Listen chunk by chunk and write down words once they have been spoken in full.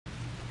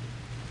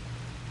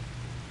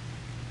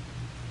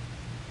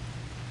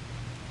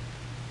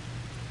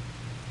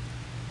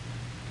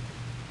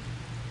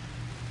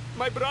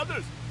My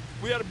brothers,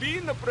 we are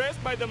being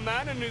oppressed by the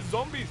man and his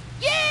zombies.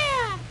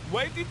 Yeah!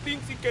 Whitey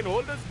thinks he can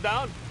hold us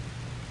down.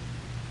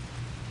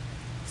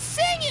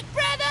 Sing it,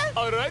 brother!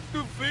 Our right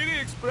to freely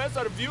express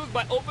our views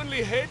by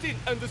openly hating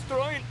and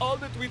destroying all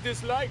that we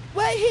dislike.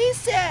 What he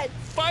said!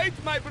 Fight,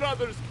 my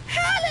brothers!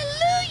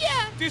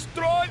 Hallelujah!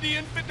 Destroy the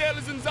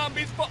infidels and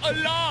zombies for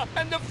Allah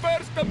and the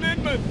First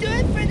Amendment! Do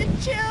it for the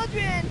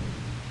children!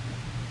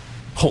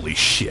 Holy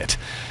shit.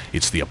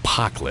 It's the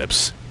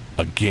apocalypse.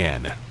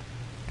 Again.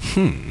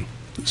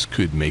 This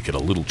could make it a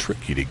little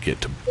tricky to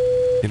get to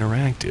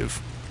interactive.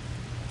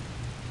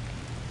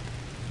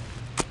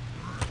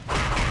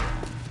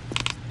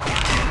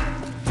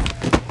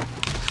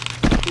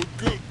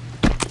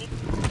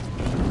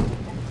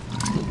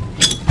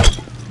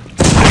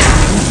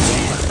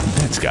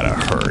 That's gotta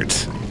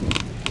hurt.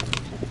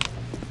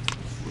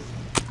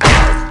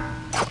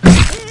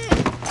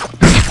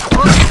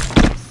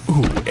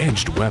 Ooh,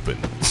 edged weapon.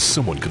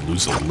 Someone could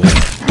lose a limb.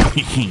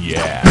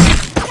 Yeah.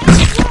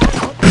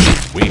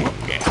 Wing.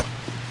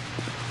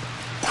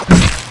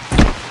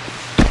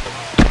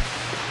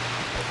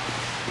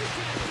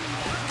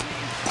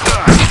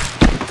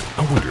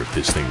 I wonder if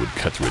this thing would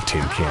cut through a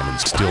tin can and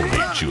still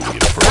make Julian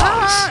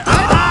fries.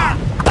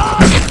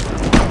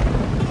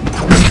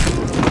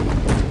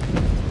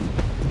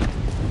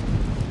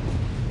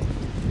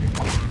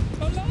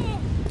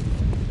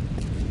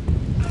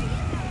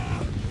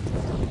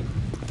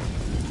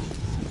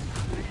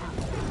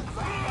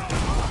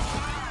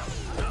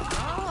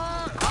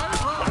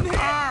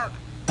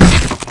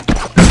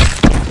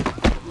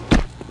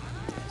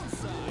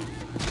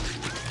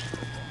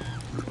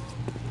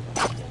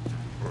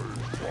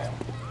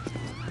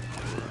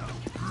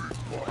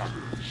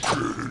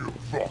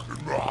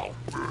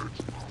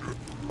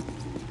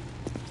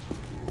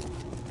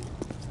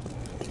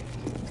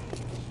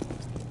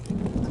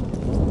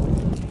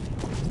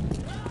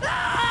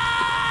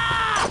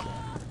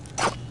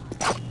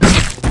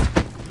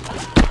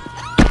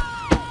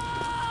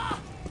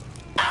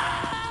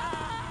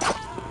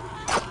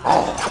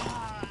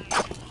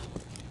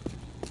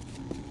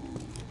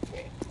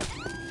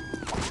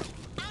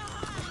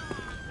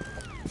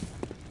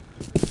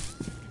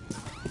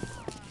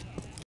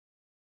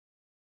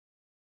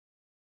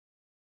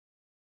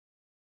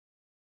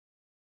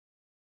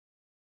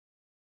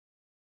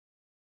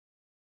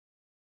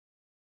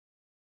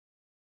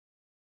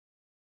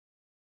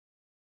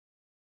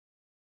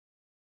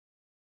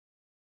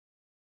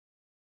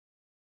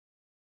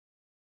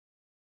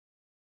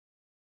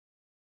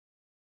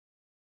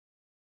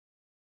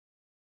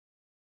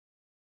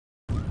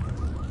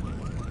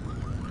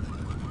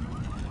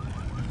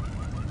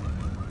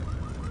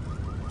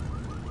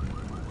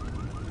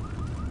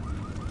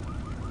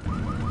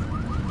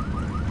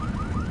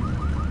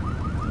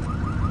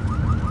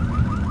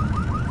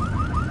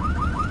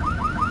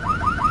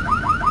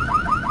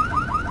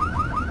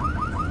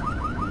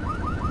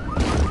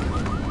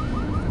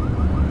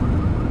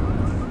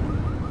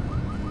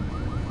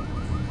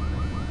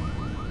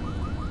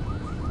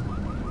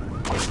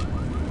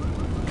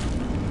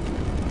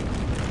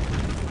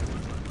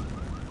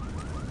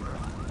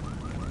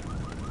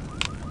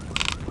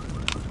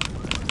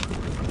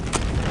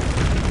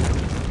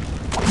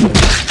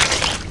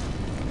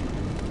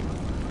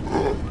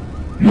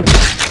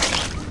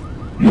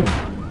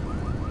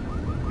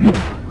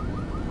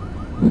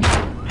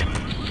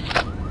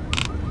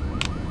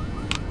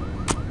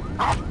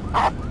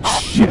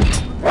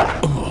 Shit.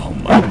 Oh,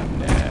 my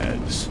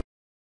nads.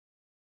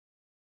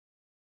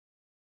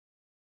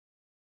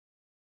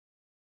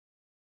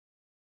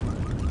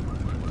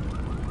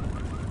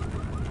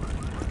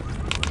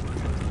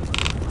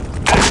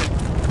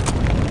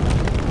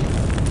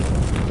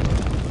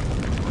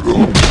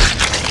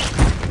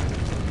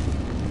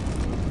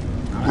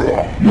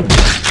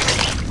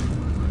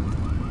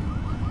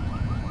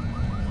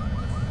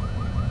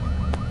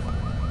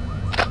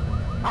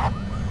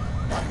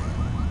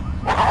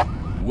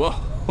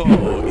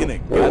 Whoa, in a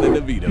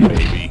Gata Vida,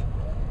 baby.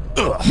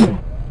 Ugh.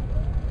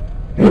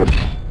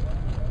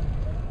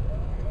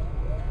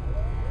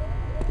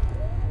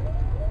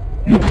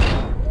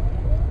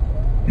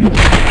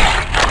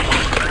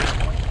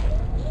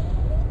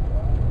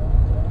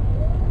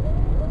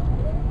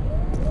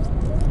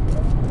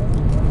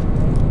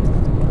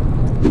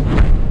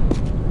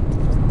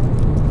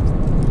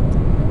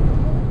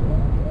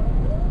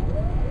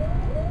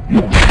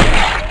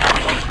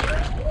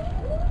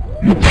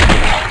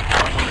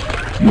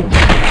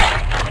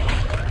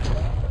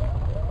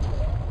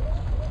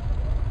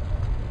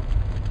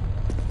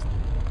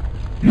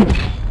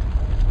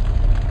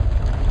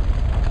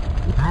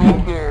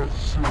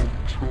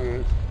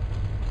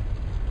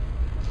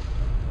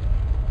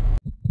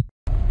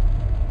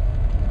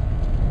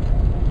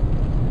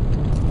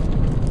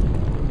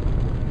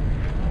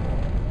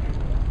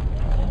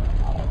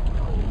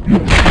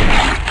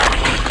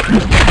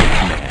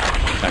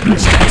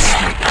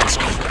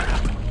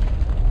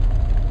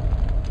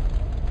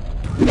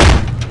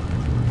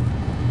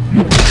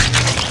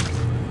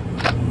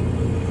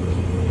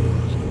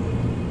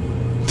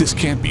 This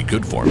can't be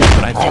good for me,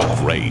 but I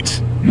feel great.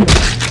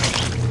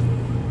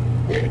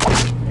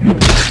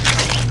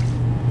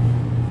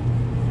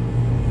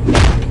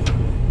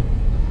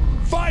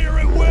 Fire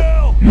at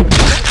will!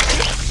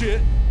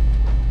 Shit!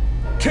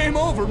 Came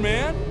over,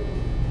 man!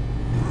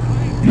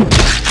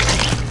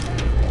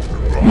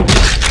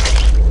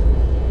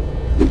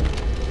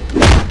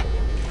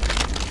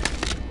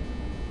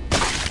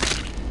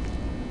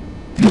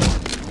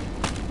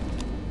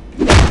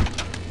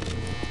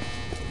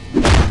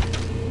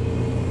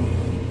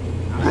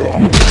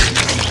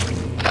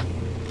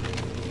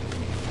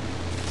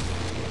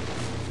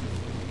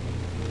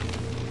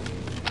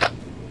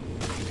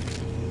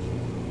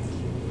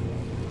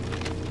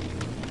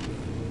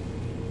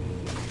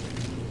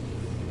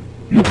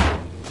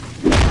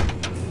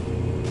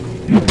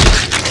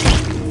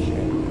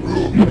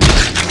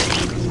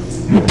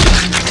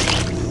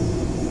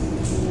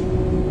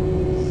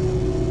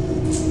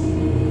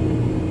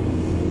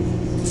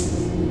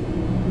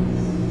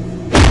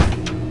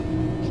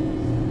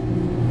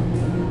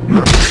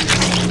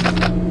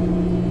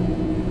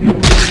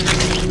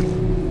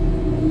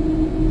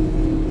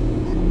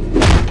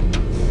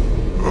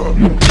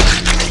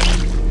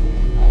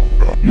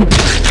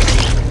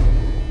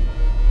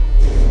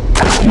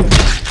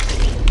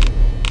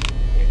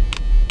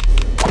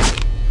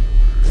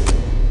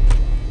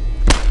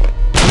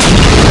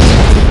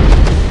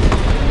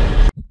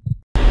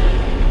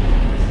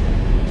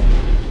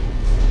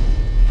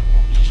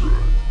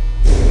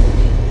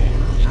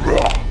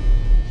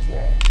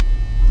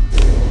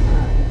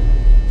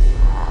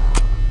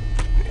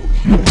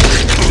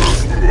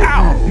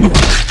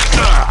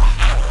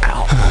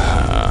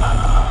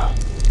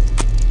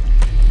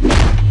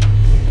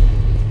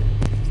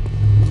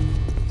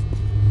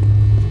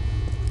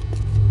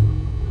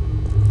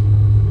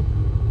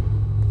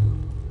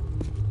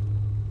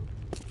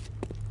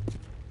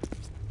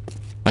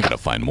 I gotta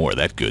find more of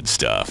that good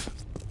stuff.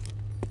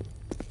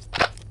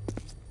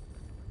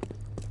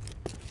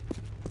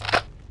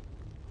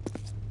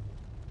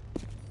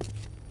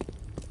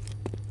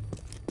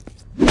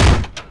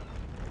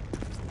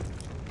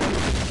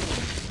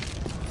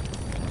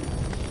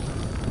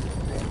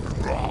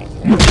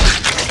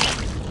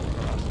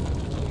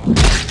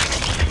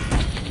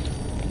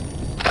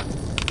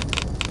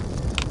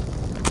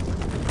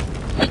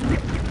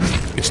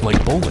 It's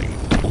like bowling,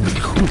 only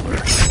cooler.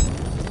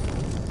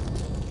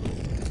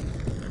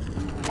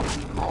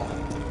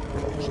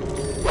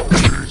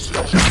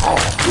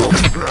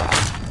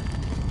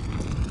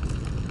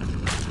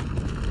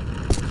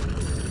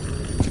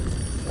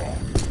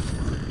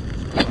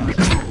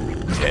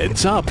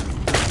 Heads up.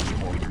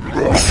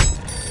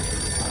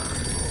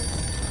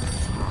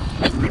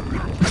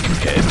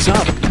 Heads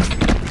up.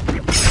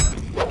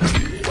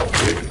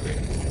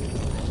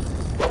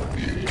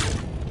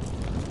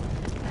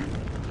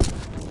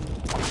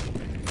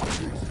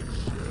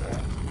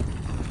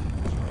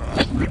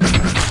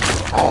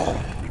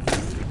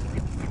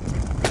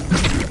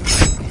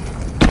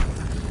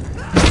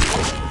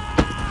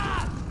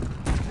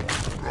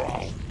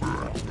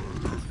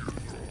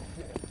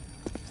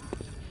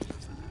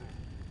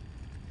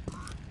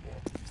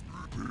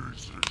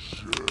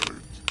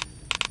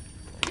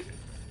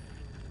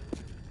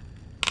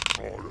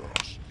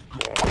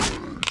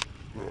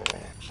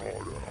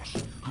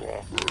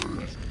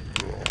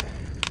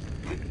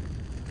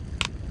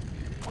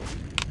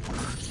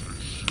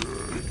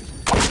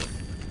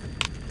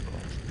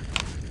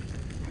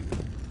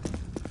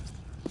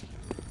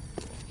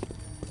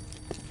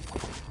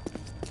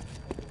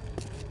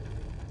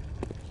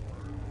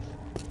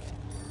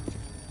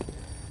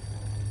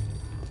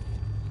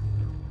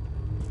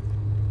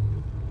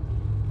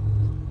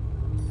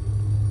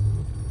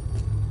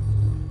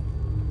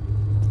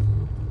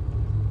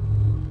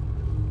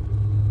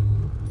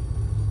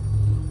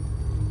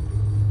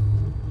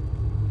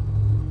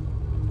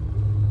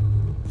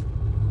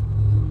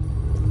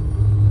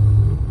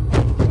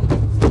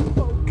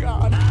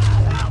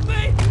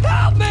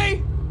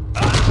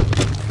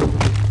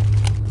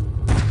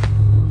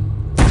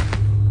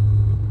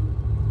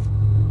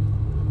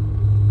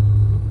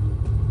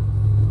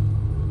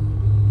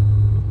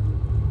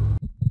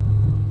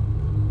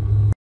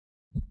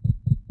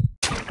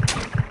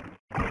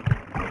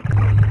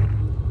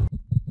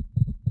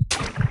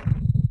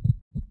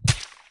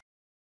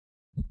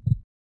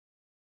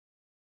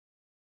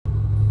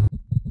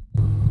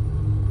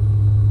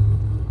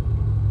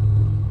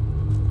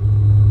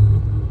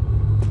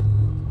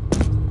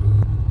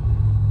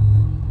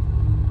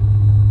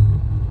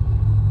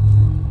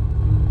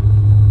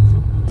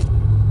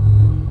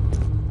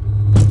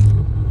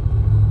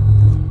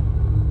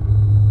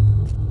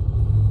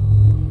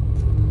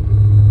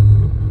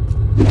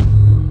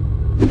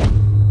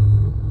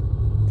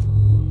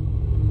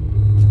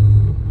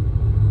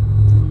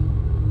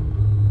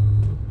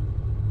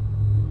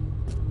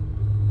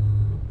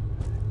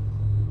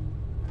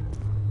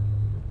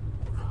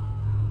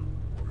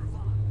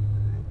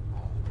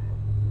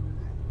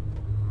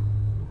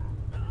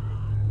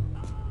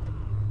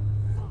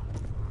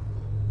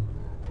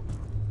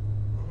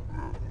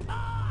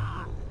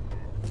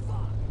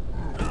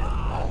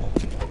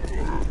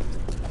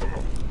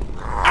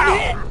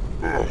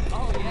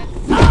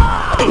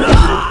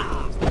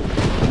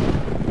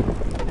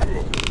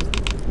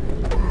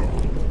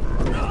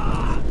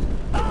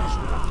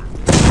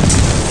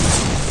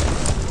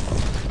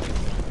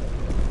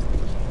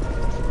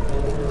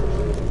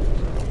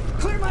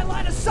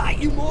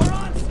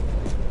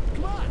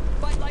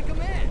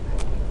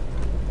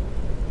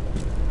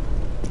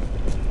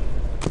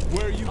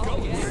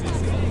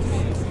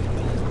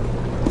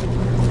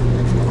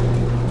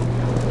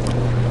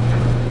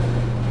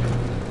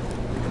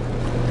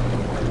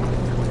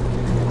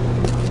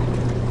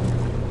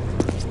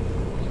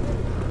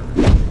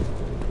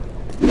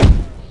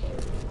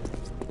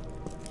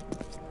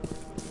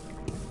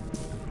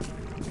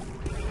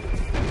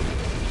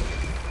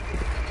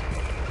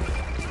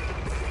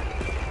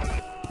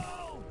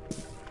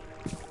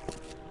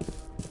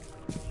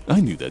 I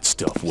knew that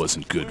stuff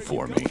wasn't good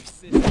for me.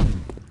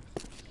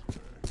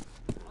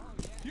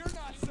 You're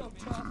not so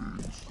tough.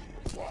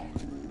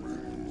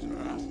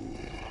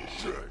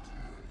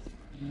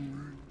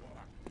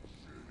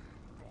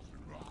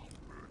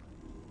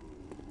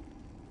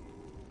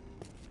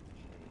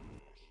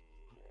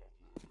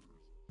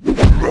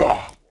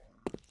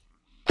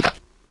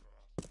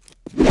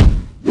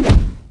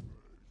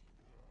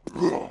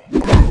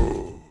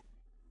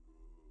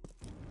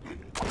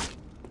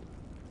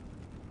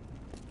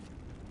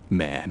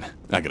 Man,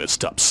 I gotta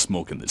stop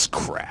smoking this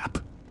crap.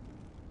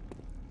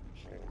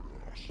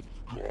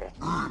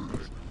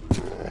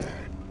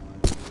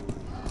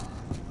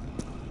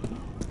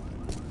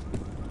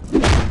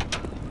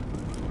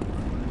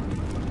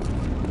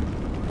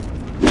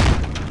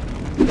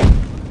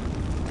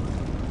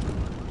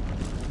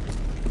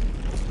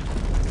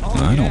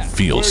 I don't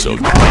feel so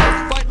good.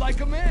 Fight like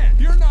a man.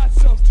 You're not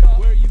so tough.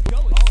 Where are you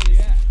going? Oh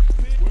yeah.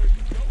 Where are you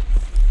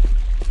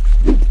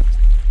going?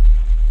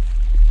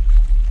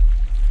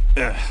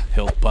 Ugh,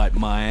 help bite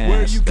my ass.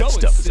 Where are you that going,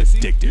 stuff is sissy?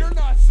 addictive. You're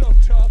not so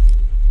tough.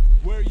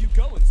 Where are you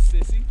going,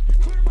 sissy?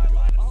 Clear my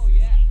line. Oh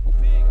yeah.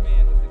 Big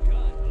man with a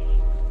gun.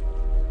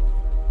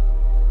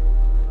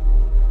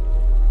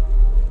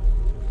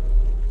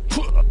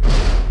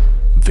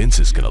 Vince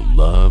is gonna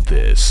love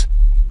this.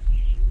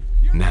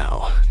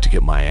 Now, to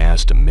get my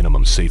ass to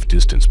minimum safe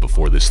distance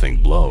before this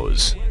thing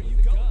blows. Where are you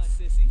going,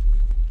 sissy?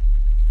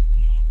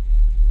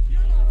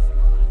 You're not so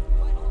tough.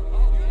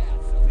 Oh yeah.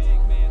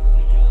 Big man with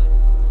a gun.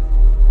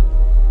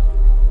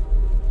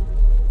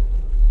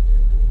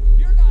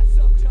 You're not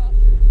so tough.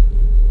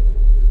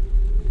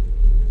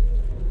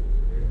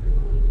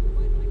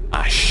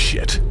 Ah,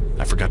 shit.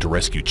 I forgot to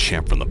rescue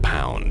Champ from the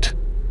pound.